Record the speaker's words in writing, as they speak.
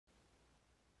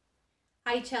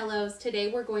Hi cellos, today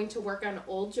we're going to work on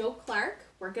Old Joe Clark.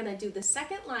 We're going to do the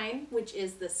second line, which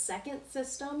is the second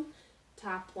system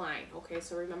top line. Okay,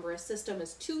 so remember a system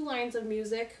is 2 lines of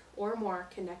music or more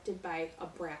connected by a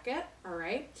bracket, all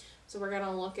right? So we're going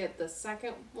to look at the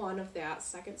second one of that,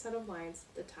 second set of lines,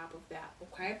 the top of that,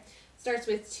 okay? Starts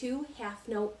with 2 half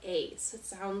note A's. It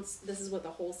sounds, this is what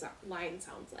the whole line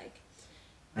sounds like.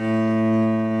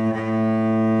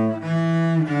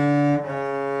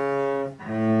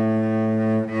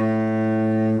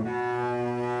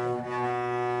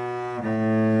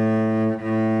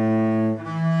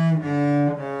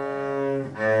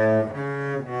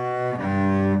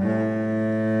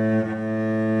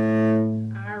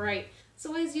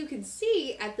 So as you can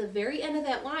see, at the very end of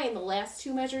that line, the last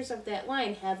 2 measures of that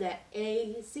line have that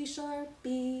A, C sharp,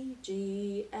 B,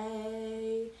 G,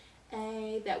 A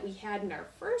that we had in our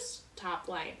first top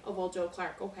line of Old Joe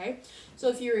Clark, okay? So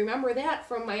if you remember that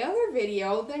from my other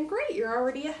video, then great, you're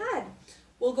already ahead.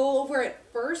 We'll go over it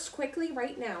first quickly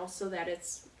right now so that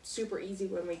it's super easy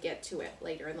when we get to it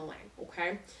later in the line,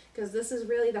 okay? Because this is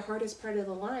really the hardest part of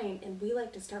the line, and we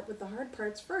like to start with the hard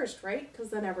parts first, right? Because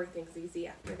then everything's easy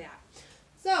after that.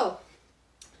 So,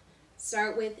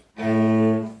 start with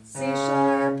A, C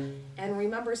sharp, and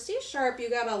remember C sharp,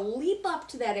 you gotta leap up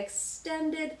to that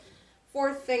extended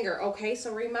 4th finger, okay?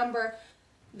 So remember,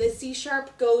 the C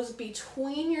sharp goes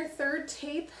between your 3rd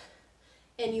tape,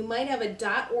 and you might have a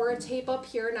dot or a tape up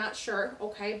here, not sure,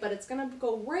 okay? But it's gonna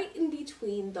go right in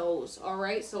between those, all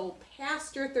right? So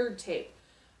past your 3rd tape,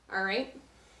 all right?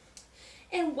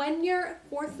 And when your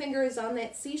 4th finger is on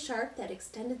that C sharp, that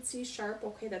extended C sharp,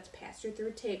 okay, that's past your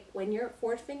 3rd tape. When your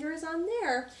 4th finger is on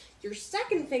there, your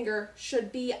 2nd finger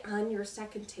should be on your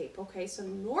 2nd tape, okay? So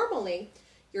normally,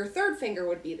 your 3rd finger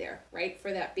would be there, right,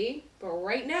 for that B. But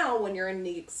right now, when you're in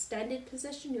the extended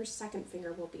position, your 2nd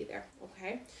finger will be there,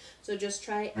 okay? So just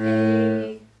try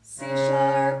A, C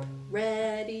sharp,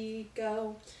 ready,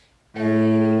 go.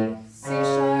 A, C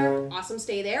sharp, awesome,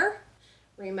 stay there.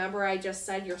 Remember I just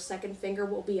said your 2nd finger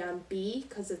will be on B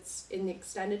because it's in the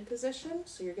extended position.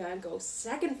 So you're going to go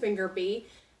 2nd finger B,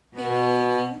 B,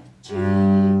 G.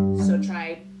 So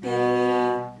try B,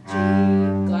 G,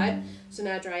 good. So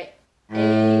now try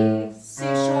A, C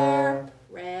sharp,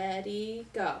 ready,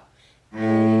 go.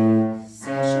 A, C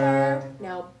sharp,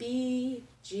 now B,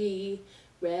 G,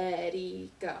 ready,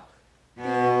 go. B,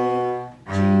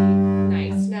 G,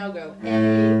 nice. Now go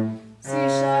A, C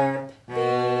sharp, B,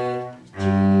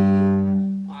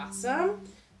 awesome.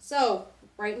 So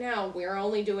right now we're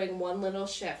only doing one little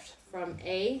shift from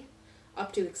A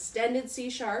up to extended C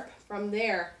sharp. From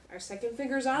there, our 2nd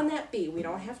finger's on that B. We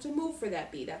don't have to move for that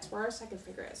B. That's where our 2nd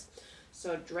finger is.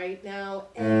 So right now,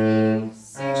 A,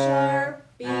 C sharp,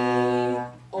 B,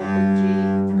 open G.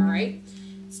 All right.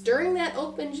 It's during that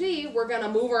open G, we're gonna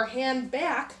move our hand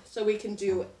back so we can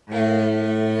do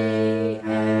A.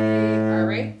 All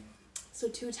right. So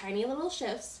 2 tiny little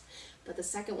shifts. But the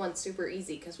second one's super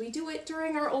easy because we do it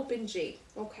during our open G,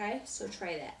 okay? So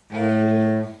try that.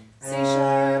 A, C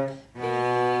sharp, B,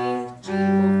 G,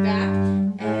 move back.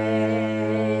 A,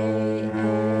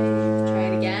 try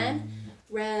it again.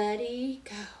 Ready,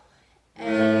 go.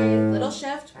 A, little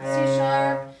shift, C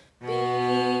sharp, B, G,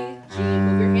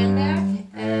 move your hand back.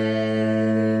 A,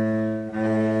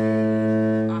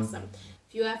 awesome.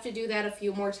 If you have to do that a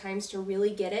few more times to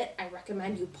really get it, I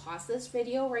recommend you pause this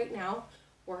video right now.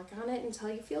 Work on it until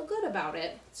you feel good about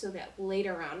it so that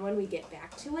later on when we get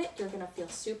back to it, you're going to feel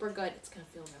super good. It's going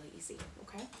to feel really easy,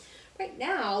 okay? Right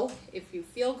now, if you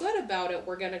feel good about it,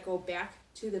 we're going to go back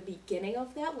to the beginning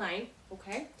of that line,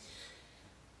 okay?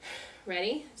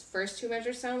 Ready? First 2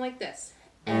 measures sound like this.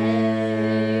 A,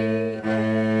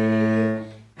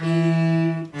 E,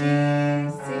 D,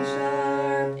 C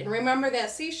sharp. And remember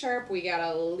that C sharp, we got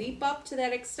to leap up to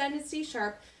that extended C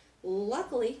sharp.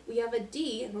 Luckily, we have a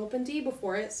D, an open D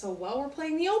before it, so while we're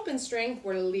playing the open string,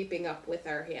 we're leaping up with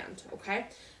our hand, okay?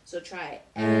 So try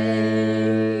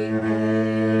A,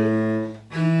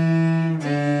 E, D,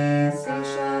 C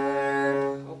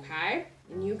sharp, okay?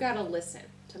 And you gotta listen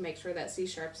to make sure that C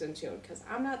sharp's in tune, because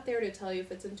I'm not there to tell you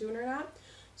if it's in tune or not,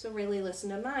 so really listen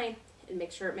to mine and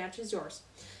make sure it matches yours.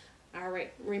 All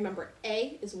right, remember,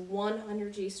 A is 1 on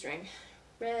your G string.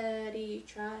 Ready,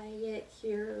 try it,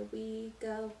 here we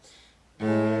go. A,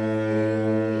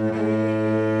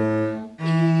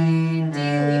 E, D,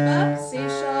 leap up, C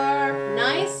sharp,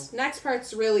 nice. Next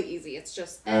part's really easy. It's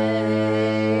just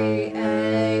A,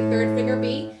 3rd finger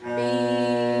B,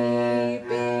 B,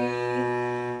 B.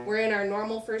 We're in our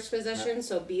normal first position,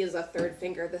 so B is a 3rd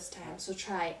finger this time. So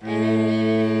try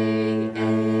A,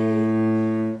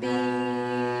 B,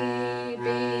 B,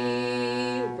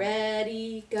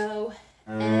 ready, go.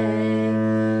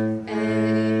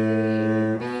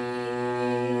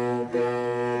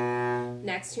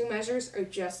 measures are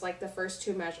just like the first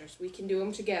two measures. We can do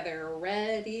them together.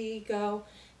 Ready, go.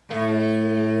 A,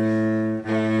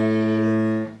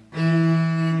 E,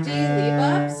 D, leap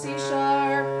up, C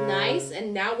sharp, nice.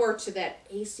 And now we're to that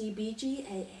A, C, B, G,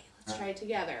 A, A. Let's try it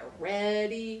together.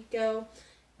 Ready, go.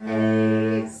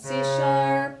 A, C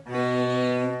sharp, B, G,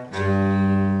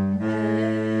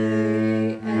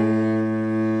 A.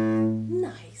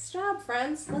 Nice job,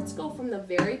 friends. Let's go from the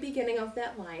very beginning of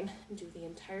that line and do the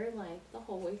entire line the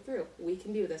whole way through. We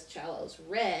can do this, cellos.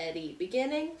 Ready,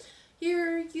 beginning.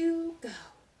 Here you go.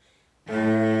 A,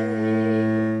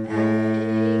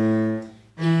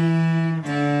 E, D,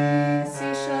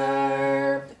 C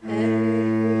sharp, A,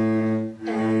 B,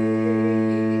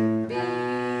 B, A,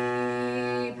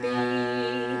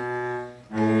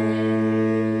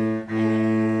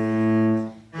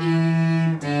 E,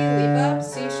 D, leap up,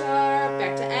 C sharp,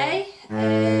 back to A,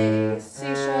 C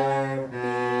sharp, B,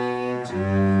 G,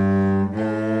 A.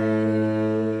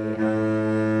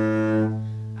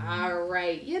 All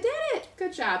right, you did it.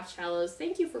 Good job, cellos.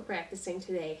 Thank you for practicing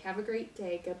today. Have a great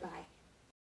day. Goodbye.